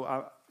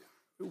 although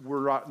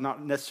we're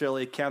not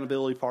necessarily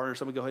accountability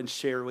partners, I'm going to go ahead and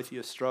share with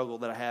you a struggle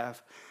that I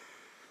have.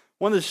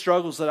 One of the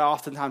struggles that I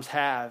oftentimes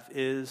have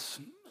is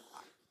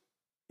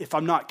if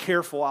I'm not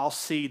careful, I'll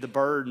see the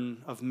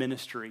burden of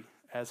ministry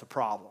as a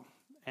problem.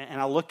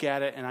 And I look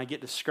at it and I get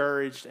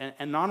discouraged.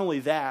 And not only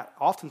that,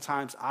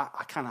 oftentimes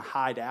I kind of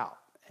hide out.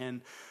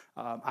 And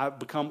I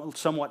become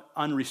somewhat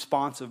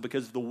unresponsive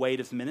because of the weight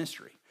of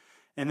ministry.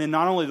 And then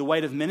not only the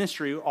weight of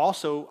ministry,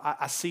 also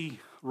I see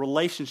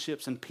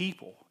relationships and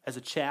people as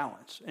a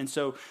challenge. And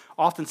so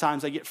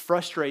oftentimes I get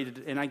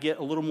frustrated and I get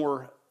a little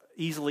more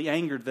easily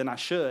angered than I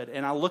should.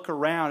 And I look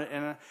around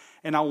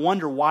and I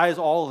wonder, why is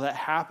all of that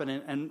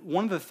happening? And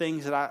one of the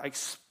things that I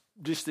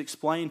just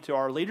explained to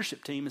our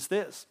leadership team is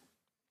this.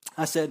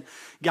 I said,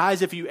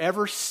 guys, if you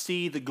ever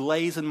see the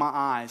glaze in my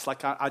eyes,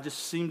 like I just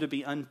seem to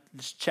be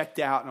just checked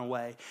out in a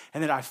way,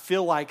 and that I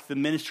feel like the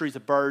ministry is a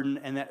burden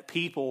and that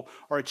people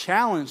are a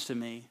challenge to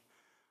me,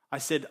 I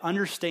said,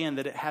 understand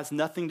that it has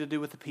nothing to do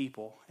with the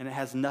people and it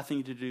has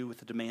nothing to do with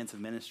the demands of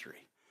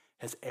ministry.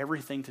 It has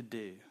everything to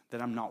do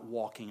that I'm not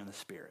walking in the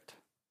Spirit.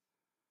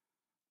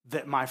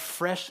 That my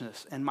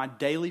freshness and my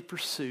daily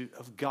pursuit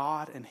of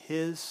God and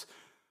His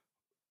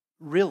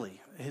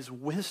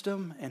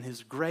wisdom and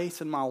His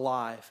grace in my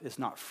life is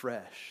not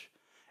fresh.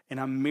 And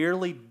I'm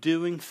merely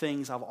doing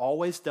things I've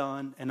always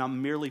done, and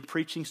I'm merely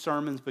preaching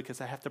sermons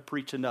because I have to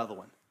preach another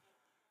one.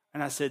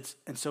 And I said,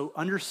 and so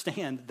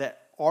understand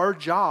that our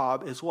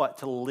job is what?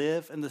 To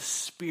live in the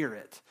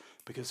Spirit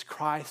because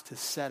Christ has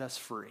set us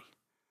free.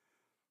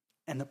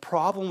 And the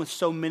problem with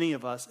so many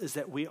of us is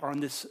that we are in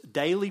this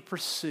daily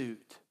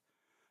pursuit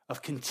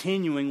of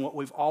continuing what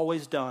we've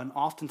always done,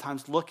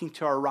 oftentimes looking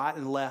to our right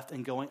and left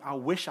and going, I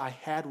wish I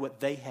had what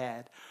they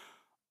had,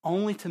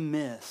 only to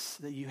miss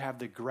that you have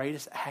the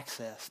greatest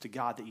access to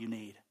God that you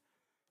need.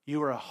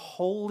 You are a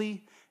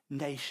holy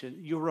nation.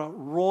 You're a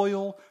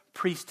royal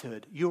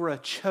priesthood. You are a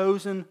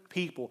chosen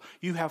people.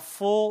 You have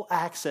full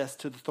access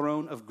to the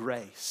throne of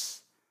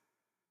grace.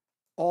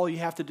 All you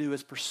have to do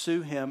is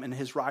pursue him and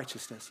his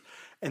righteousness.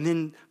 And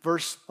then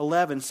verse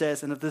 11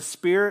 says, and if the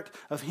spirit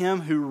of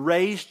him who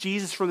raised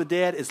Jesus from the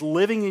dead is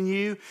living in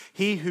you,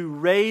 he who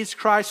raised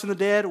Christ from the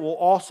dead will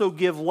also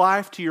give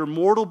life to your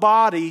mortal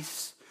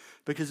bodies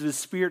because of his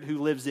spirit who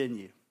lives in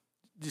you.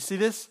 Do you see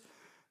this?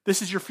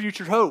 This is your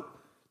future hope.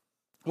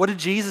 What did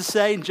Jesus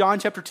say in John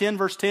chapter 10,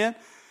 verse 10?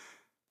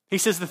 He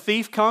says, the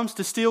thief comes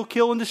to steal,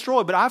 kill, and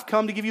destroy, but I've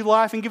come to give you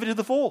life and give it to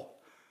the full.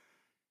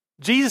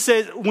 Jesus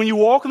says, when you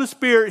walk in the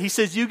Spirit, he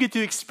says, you get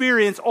to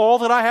experience all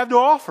that I have to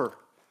offer.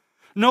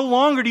 No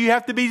longer do you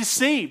have to be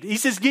deceived. He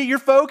says, get your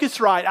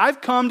focus right. I've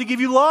come to give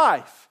you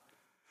life.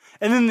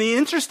 And then the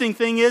interesting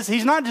thing is,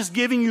 he's not just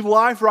giving you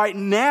life right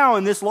now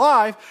in this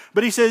life,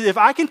 but he says, if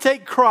I can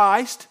take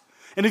Christ,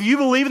 and if you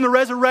believe in the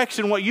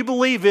resurrection, what you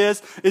believe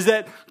is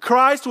that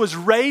Christ was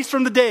raised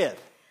from the dead.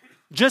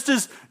 Just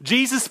as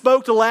Jesus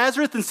spoke to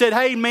Lazarus and said,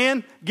 hey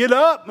man, get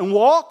up and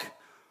walk.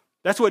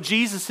 That's what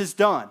Jesus has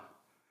done.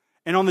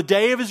 And on the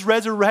day of his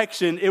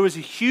resurrection, it was a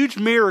huge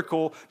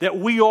miracle that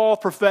we all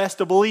profess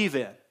to believe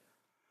in.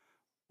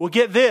 Well,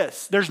 get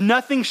this. There's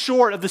nothing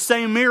short of the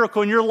same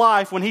miracle in your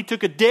life when he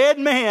took a dead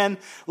man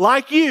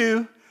like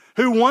you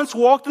who once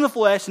walked in the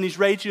flesh and he's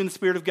raised you in the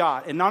Spirit of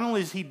God. And not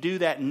only does he do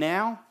that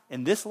now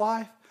in this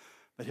life,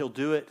 but he'll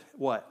do it,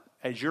 what?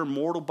 As your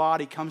mortal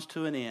body comes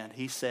to an end,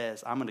 he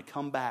says, I'm going to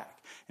come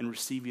back and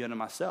receive you unto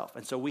myself.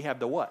 And so we have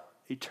the what?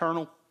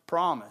 Eternal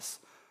promise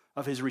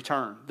of his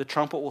return. The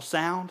trumpet will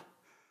sound.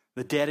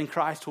 The dead in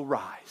Christ will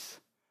rise.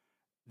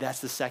 That's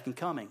the second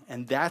coming.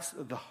 And that's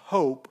the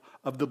hope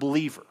of the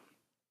believer.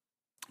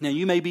 Now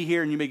you may be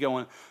here and you may be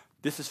going,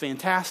 this is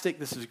fantastic.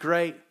 This is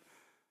great.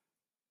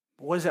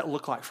 But what does that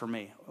look like for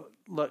me?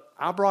 Look,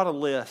 I brought a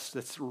list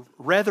that's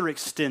rather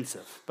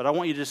extensive, but I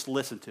want you to just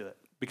listen to it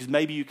because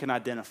maybe you can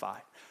identify.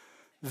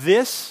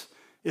 This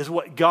is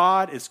what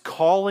God is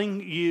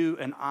calling you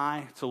and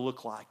I to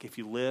look like if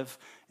you live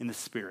in the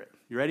Spirit.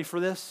 You ready for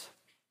this?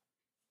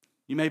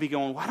 You may be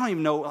going, well, I don't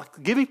even know.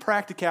 Like, give me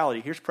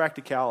practicality. Here's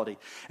practicality.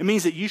 It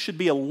means that you should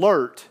be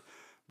alert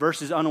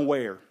versus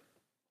unaware.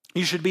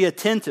 You should be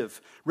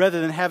attentive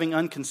rather than having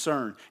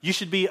unconcern. You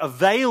should be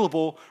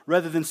available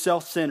rather than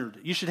self-centered.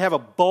 You should have a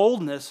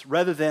boldness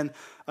rather than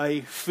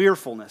a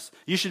fearfulness.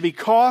 You should be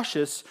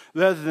cautious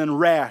rather than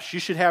rash. You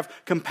should have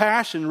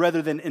compassion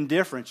rather than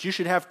indifference. You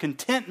should have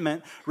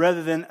contentment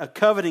rather than a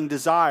coveting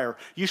desire.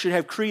 You should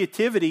have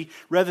creativity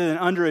rather than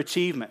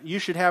underachievement. You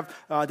should have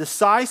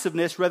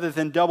decisiveness rather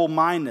than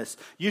double-mindedness.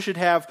 You should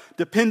have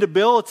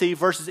dependability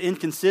versus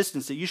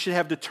inconsistency. You should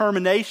have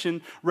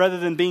determination rather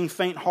than being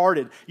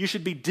faint-hearted. You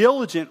should be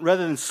diligent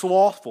rather than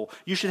slothful.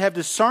 You should have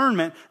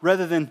discernment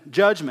rather than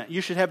judgment.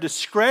 You should have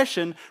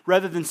discretion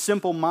rather than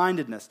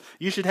simple-mindedness.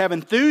 You should have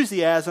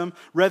enthusiasm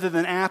rather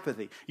than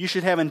apathy. You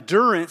should have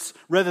endurance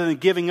rather than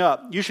giving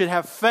up. You should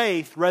have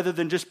faith rather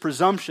than just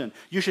presumption.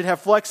 You should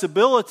have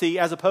flexibility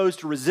as opposed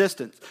to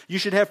resistance. You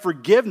should have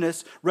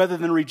forgiveness rather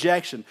than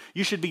rejection.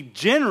 You should be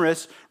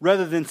generous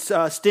rather than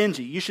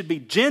stingy. You should be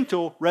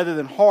gentle rather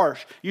than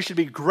harsh. You should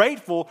be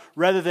grateful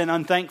rather than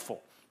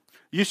unthankful.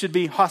 You should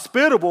be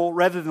hospitable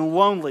rather than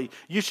lonely.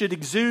 You should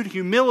exude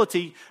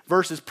humility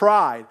versus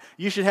pride.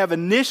 You should have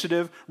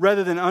initiative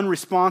rather than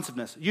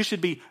unresponsiveness. You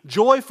should be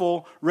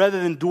joyful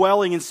rather than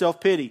dwelling in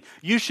self-pity.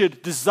 You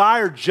should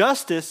desire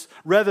justice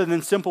rather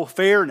than simple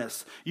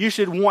fairness. You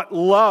should want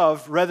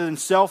love rather than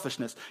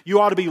selfishness.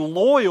 You ought to be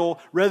loyal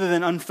rather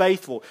than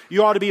unfaithful.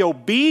 You ought to be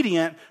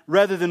obedient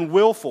rather than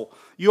willful.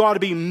 You ought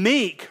to be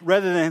meek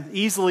rather than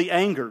easily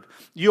angered.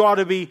 You ought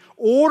to be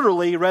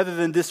orderly rather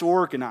than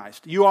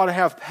disorganized. You ought to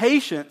have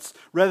patience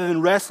rather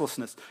than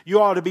restlessness.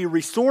 You ought to be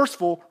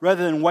resourceful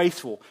rather than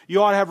wasteful.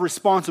 You ought to have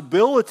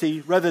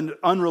responsibility rather than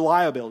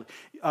unreliability.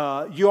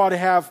 You ought to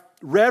have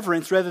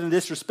reverence rather than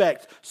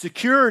disrespect.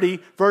 Security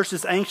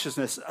versus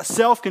anxiousness.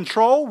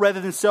 Self-control rather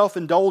than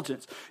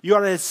self-indulgence. You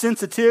ought to have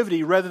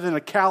sensitivity rather than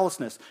a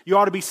callousness. You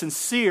ought to be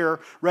sincere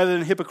rather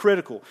than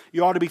hypocritical.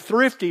 You ought to be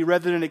thrifty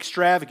rather than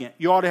extravagant.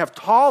 You ought to have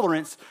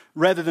tolerance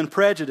rather than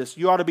prejudice.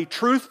 You ought to be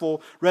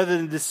truthful rather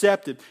than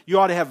deceptive. You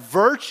ought to have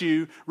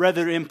virtue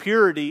rather than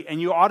impurity. And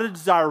you ought to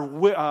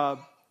desire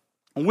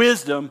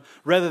wisdom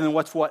rather than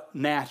what's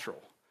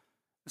natural.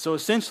 So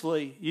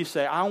essentially, you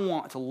say, I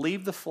want to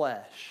leave the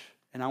flesh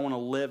and I want to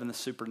live in the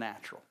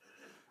supernatural.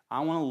 I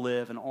want to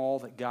live in all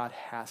that God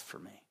has for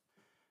me.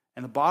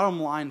 And the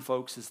bottom line,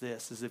 folks, is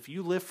this, is if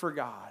you live for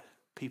God,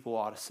 people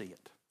ought to see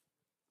it.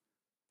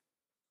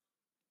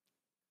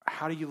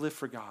 How do you live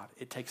for God?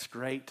 It takes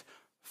great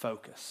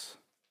focus.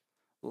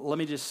 Let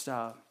me just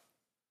kind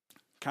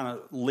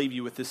of leave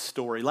you with this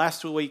story.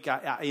 Last week,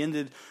 I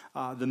ended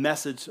the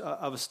message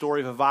of a story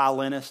of a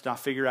violinist, and I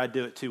figured I'd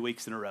do it 2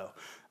 weeks in a row.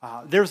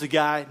 There was a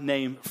guy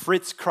named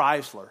Fritz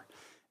Kreisler.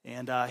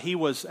 And he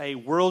was a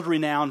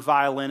world-renowned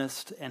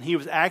violinist, and he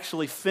was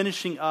actually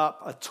finishing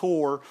up a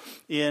tour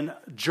in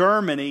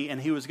Germany,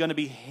 and he was going to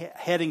be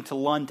heading to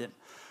London.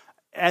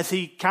 As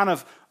he kind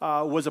of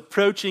was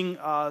approaching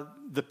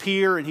the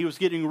pier and he was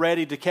getting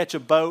ready to catch a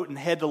boat and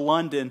head to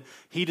London,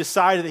 he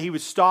decided that he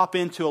would stop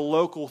into a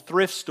local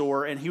thrift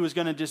store and he was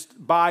going to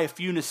just buy a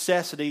few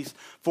necessities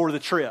for the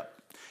trip.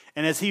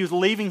 And as he was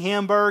leaving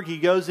Hamburg, he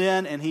goes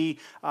in and he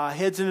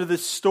heads into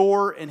this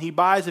store and he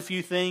buys a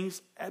few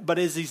things. But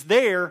as he's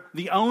there,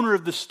 the owner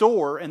of the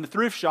store and the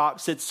thrift shop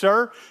said,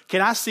 "Sir,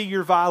 can I see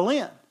your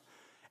violin?"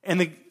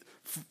 And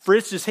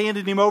Fritz just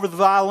handed him over the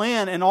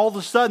violin, and all of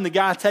a sudden the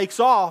guy takes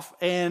off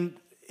and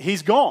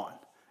he's gone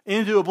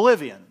into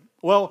oblivion.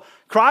 Well,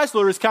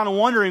 Chrysler is kind of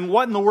wondering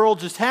what in the world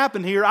just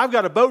happened here. I've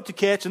got a boat to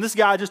catch, and this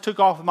guy just took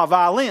off with my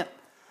violin.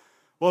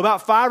 Well,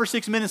 about 5 or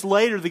 6 minutes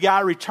later, the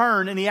guy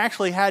returned, and he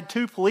actually had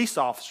 2 police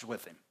officers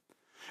with him.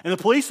 And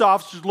the police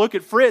officers look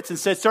at Fritz and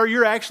said, "Sir,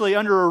 you're actually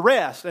under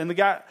arrest." And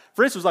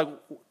Fritz was like,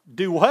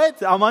 "Do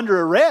what? I'm under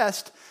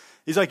arrest?"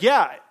 He's like,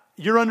 "Yeah,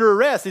 you're under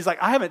arrest." He's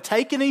like, "I haven't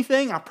taken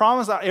anything. I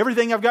promise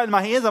everything I've got in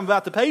my hands I'm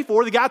about to pay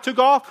for." The guy took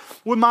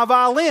off with my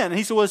violin. And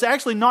he said, "Well, it's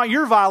actually not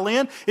your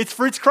violin. It's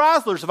Fritz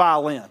Chrysler's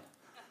violin.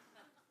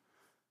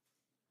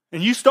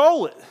 And you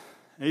stole it."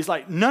 And he's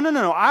like,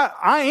 No.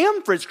 I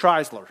am Fritz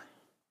Chrysler."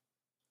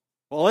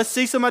 "Well, let's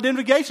see some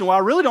identification." "Well,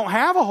 I really don't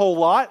have a whole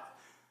lot."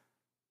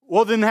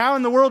 "Well, then how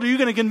in the world are you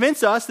going to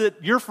convince us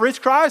that you're Fritz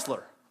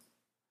Chrysler?"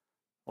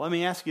 "Well, let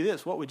me ask you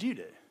this. What would you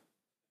do?"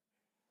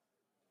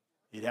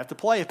 "You'd have to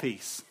play a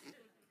piece."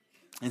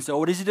 And so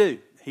what does he do?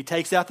 He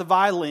takes out the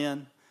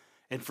violin,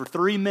 and for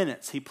 3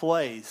 minutes he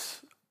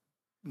plays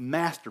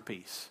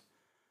masterpiece.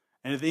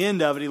 And at the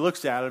end of it, he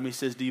looks at him, he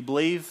says, "Do you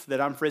believe that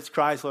I'm Fritz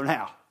Chrysler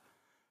now?"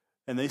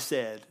 And they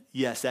said,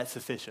 "Yes, that's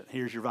sufficient.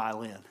 Here's your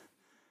violin."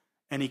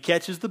 And he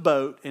catches the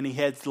boat and he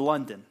heads to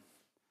London.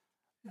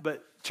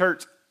 But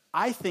church,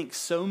 I think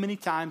so many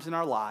times in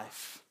our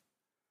life,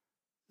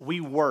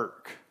 we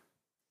work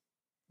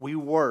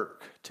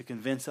to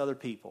convince other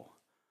people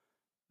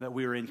that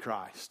we are in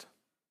Christ.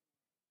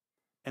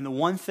 And the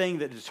one thing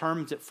that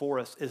determines it for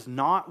us is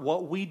not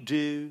what we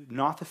do,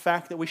 not the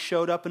fact that we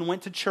showed up and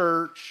went to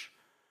church,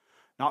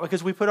 not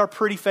because we put our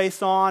pretty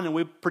face on and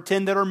we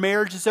pretend that our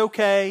marriage is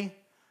okay,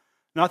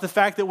 not the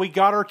fact that we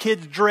got our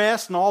kids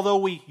dressed and although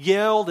we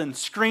yelled and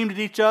screamed at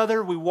each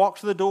other, we walked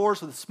to the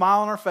doors with a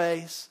smile on our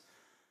face.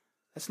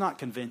 That's not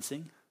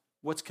convincing.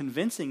 What's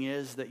convincing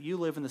is that you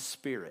live in the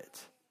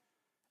Spirit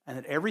and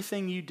that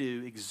everything you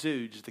do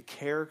exudes the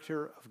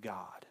character of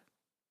God.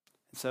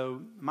 And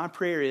so my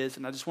prayer is,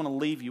 and I just want to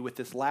leave you with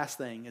this last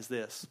thing, is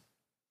this.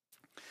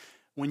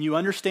 When you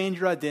understand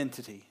your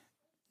identity,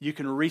 you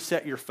can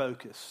reset your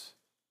focus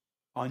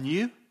on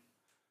you?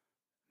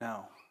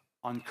 No,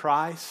 on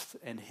Christ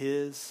and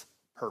His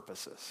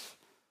purposes.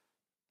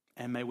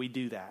 And may we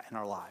do that in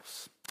our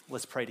lives.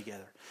 Let's pray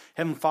together.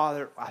 Heavenly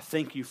Father, I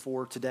thank you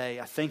for today.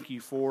 I thank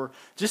you for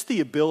just the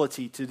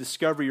ability to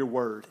discover your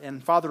word.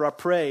 And Father, I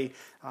pray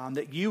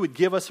that you would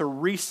give us a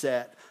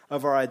reset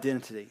of our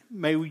identity.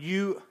 May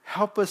you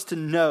help us to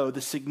know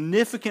the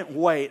significant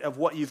weight of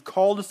what you've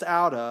called us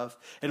out of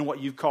and what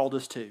you've called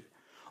us to.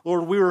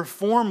 Lord, we were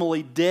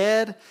formerly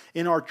dead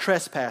in our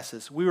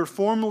trespasses. We were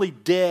formerly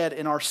dead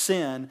in our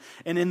sin.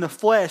 And in the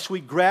flesh,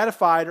 we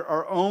gratified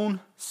our own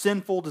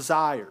sinful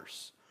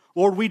desires.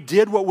 Lord, we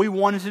did what we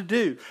wanted to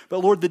do. But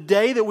Lord, the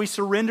day that we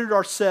surrendered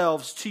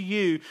ourselves to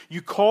you,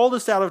 you called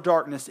us out of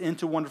darkness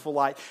into wonderful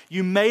light.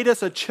 You made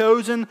us a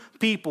chosen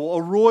people,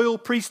 a royal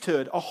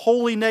priesthood, a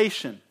holy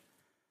nation.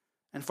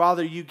 And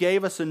Father, you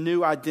gave us a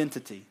new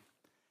identity.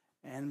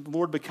 And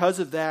Lord, because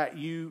of that,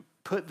 you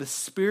put the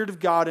Spirit of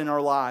God in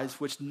our lives,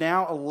 which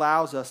now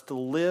allows us to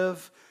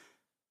live,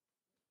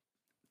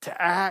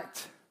 to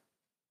act,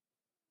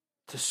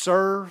 to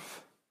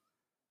serve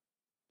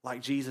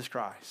like Jesus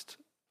Christ.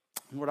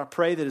 Lord, I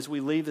pray that as we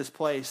leave this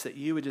place, that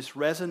you would just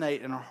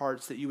resonate in our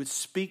hearts, that you would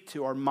speak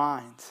to our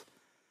minds.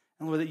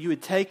 And Lord, that you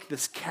would take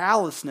this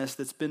callousness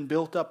that's been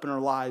built up in our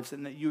lives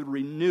and that you would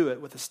renew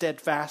it with a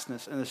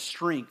steadfastness and a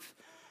strength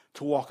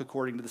to walk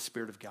according to the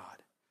Spirit of God.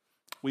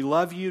 We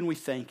love you and we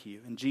thank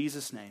you. In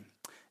Jesus' name,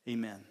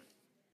 amen.